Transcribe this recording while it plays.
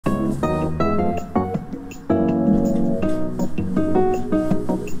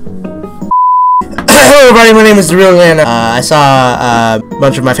Hi, my name is DaRealDannana. I saw a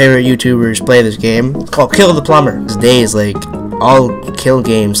bunch of my favorite YouTubers play this game. It's called Kill the Plumber. These days, like, all kill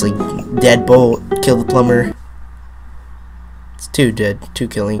games, like Deadbolt, Kill the Plumber. It's two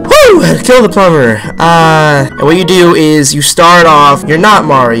killing. Woo! Kill the Plumber. And what you do is you start off, you're not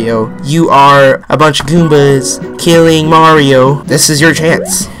Mario. You are a bunch of Goombas killing Mario. This is your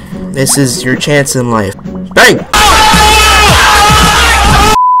chance. This is your chance in life. Bang!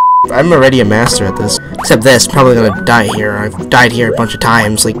 I'm already a master at this. Except this, probably gonna die here. I've died here a bunch of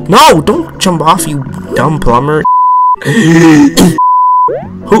times. Like, no, don't jump off, you dumb plumber.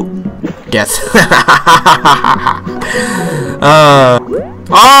 Who? Death.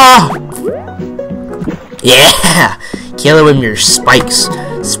 Yeah! Kill him with your spikes.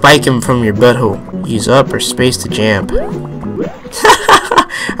 Spike him from your butthole. Use up or space to jump.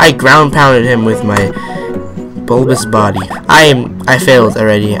 I ground pounded him with my bulbous body. I failed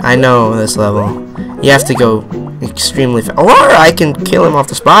already. I know this level. You have to go extremely fast. Or I can kill him off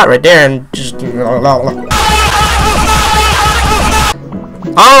the spot right there and just...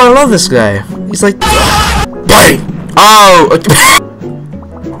 Oh, I love this guy. He's like... Bang! Oh!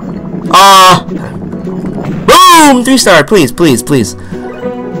 Boom! 3-star, please, please, please.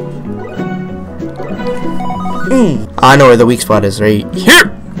 I know where the weak spot is, right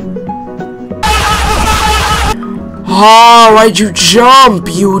here! Oh, why'd you jump?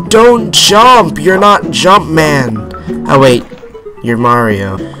 You don't jump. You're not Jumpman. Oh, wait. You're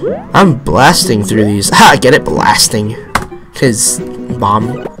Mario. I'm blasting through these. Ha, get it? Blasting. Cause,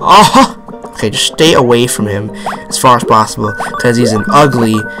 bomb. Oh! Okay, just stay away from him as far as possible. Cause he's an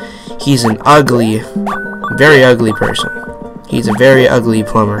ugly, very ugly person. He's a very ugly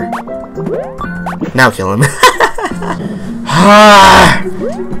plumber. Now kill him.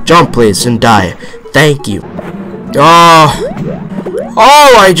 Jump, please, and die. Thank you. Oh,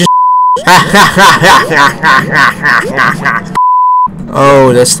 I just...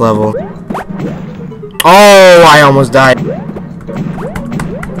 Oh, this level. Oh, I almost died.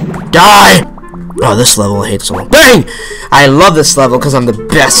 Die! Oh, this level I hate so much. Bang! I love this level because I'm the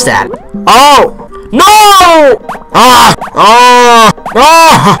best at it. Oh! No!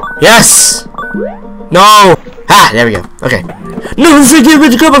 Oh! Yes! No! Ah, there we go. Okay. No, forgive me.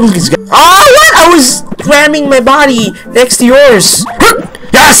 Oh, what? I was ramming my body next to yours.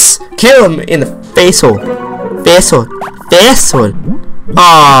 Yes! Kill him in the face hole. Face hole. Face hole.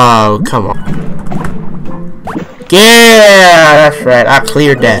 Oh, come on. Yeah, that's right. I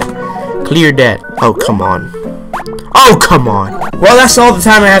cleared that. Cleared that. Oh, come on. Oh, come on. Well, that's all the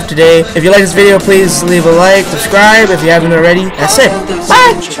time I have today. If you like this video, please leave a like, subscribe if you haven't already. That's it.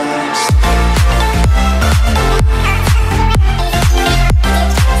 Bye!